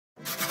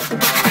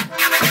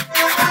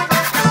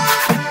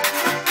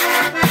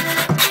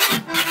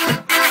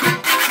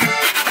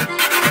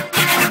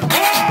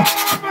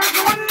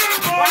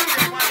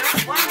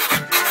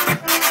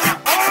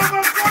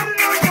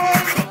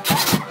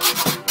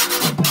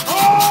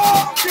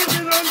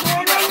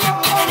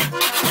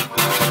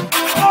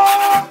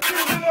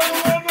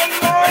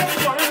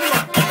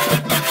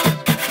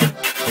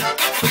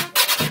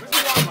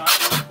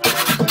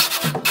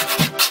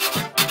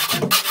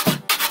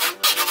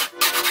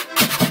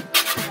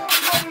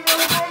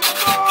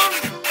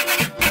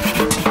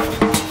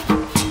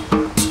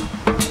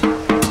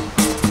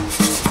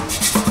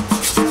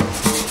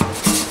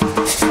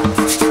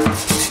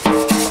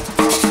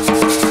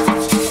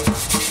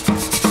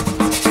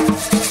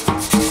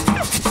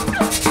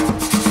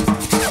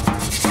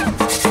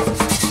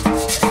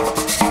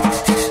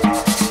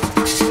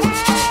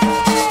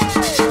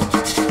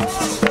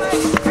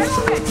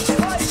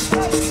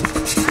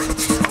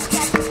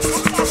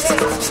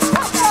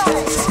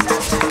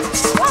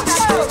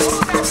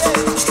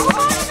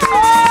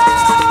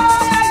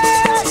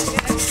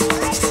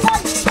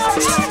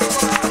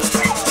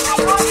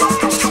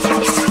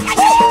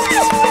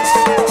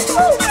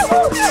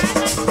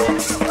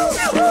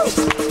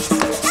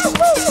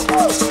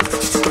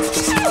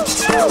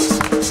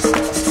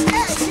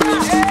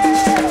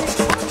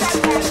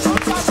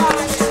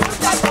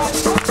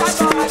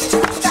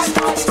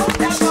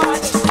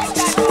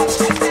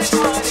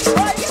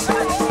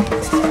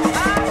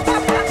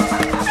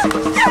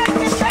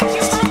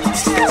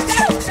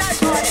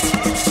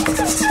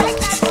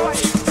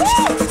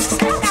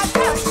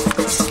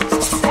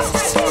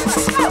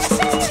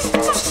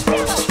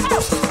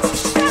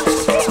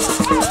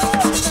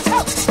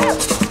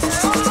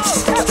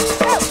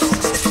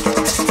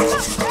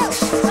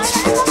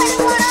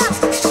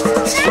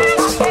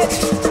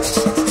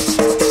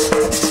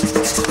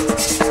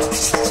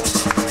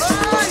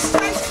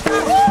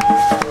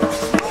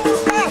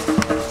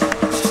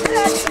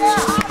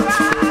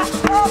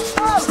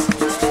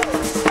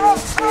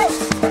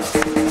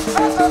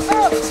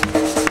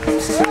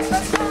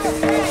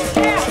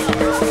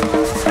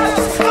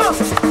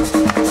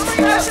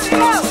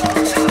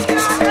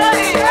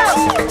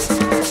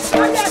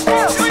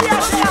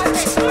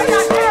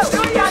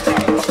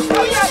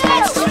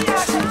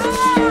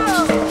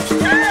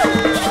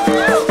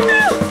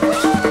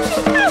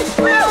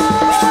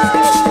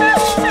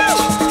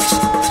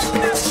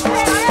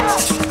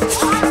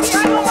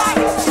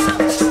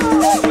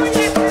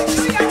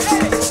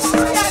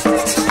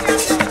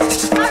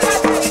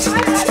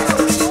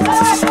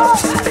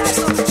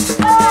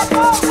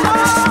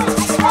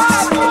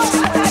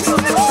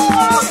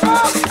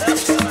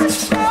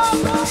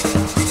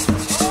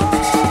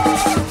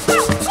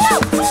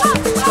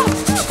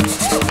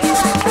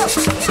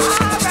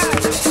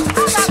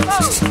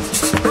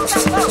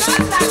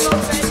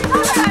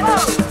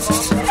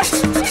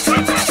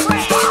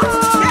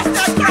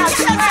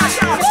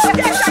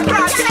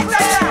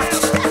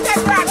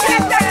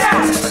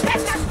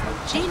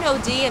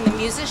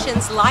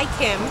like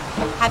him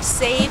have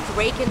saved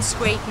Rakin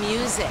Scrape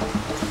music,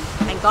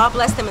 and God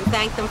bless them and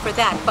thank them for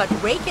that. But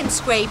Rakin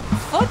Scrape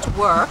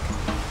footwork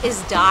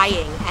is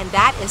dying, and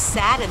that is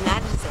sad, and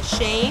that is a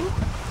shame,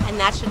 and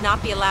that should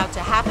not be allowed to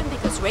happen,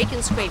 because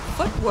Rakin Scrape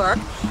footwork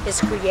is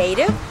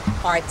creative,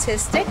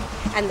 artistic,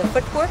 and the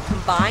footwork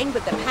combined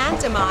with the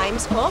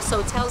pantomimes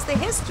also tells the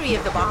history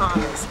of the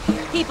Bahamas.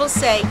 People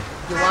say,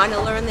 you want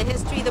to learn the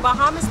history of the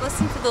Bahamas?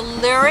 Listen to the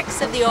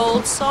lyrics of the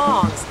old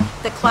songs.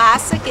 The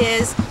classic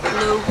is,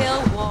 Blue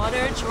Hill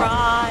water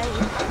dry,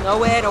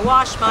 nowhere to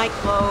wash my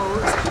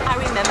clothes. I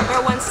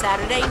remember one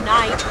Saturday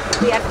night,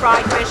 we had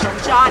fried fish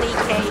and Johnny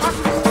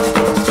cake.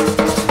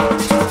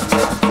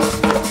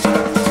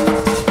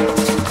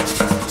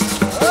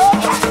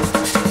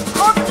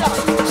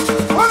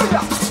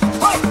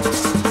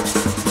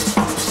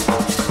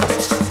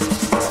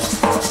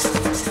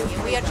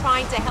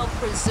 To help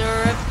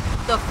preserve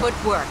the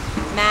footwork,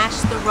 mash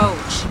the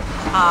roach,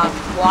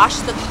 wash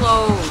the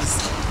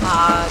clothes,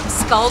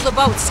 scull the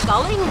boat.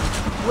 Sculling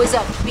was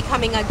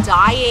becoming a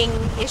dying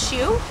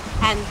issue,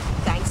 and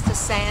thanks to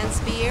Sans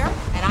Beer,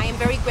 and I am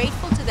very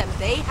grateful to them,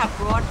 they have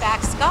brought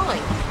back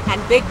sculling. And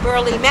big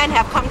burly men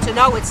have come to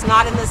know it's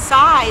not in the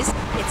size,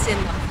 it's in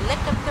the flick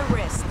of the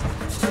wrist.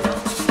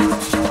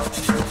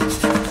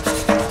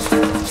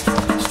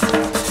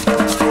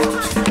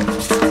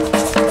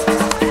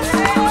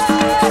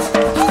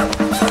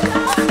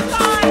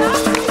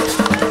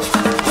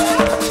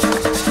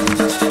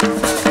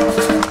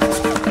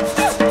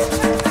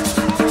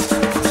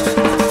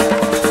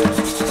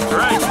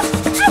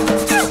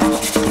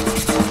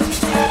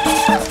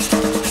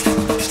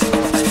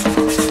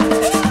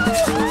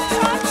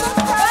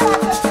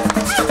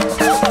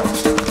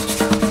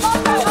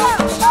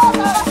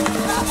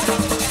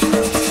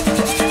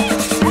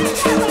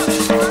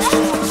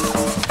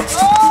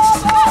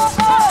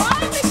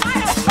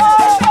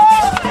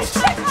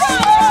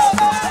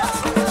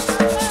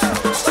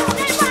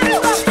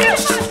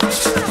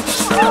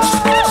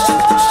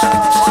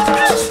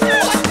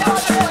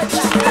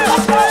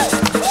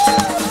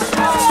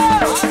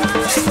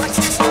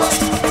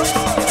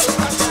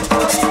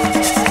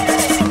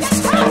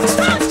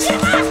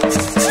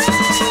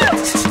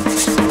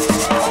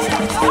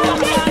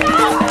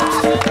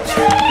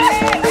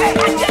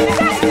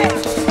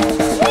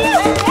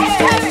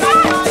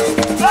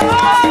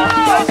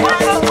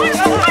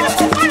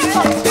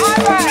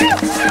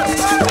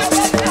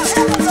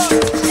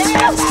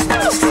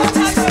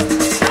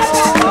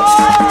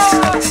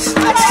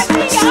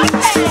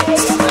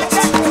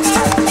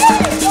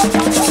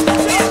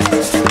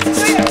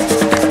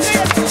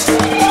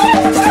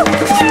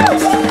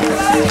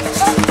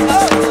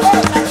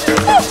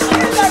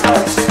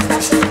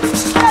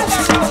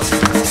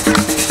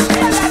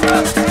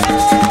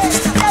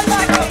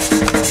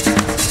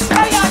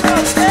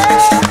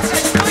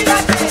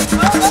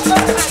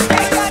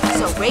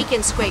 Rake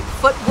and Scrape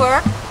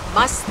footwork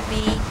must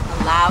be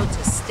allowed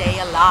to stay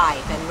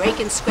alive, and Rake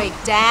and Scrape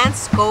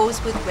dance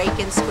goes with Rake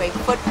and Scrape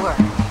footwork.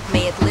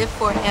 May it live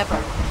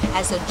forever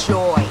as a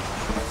joy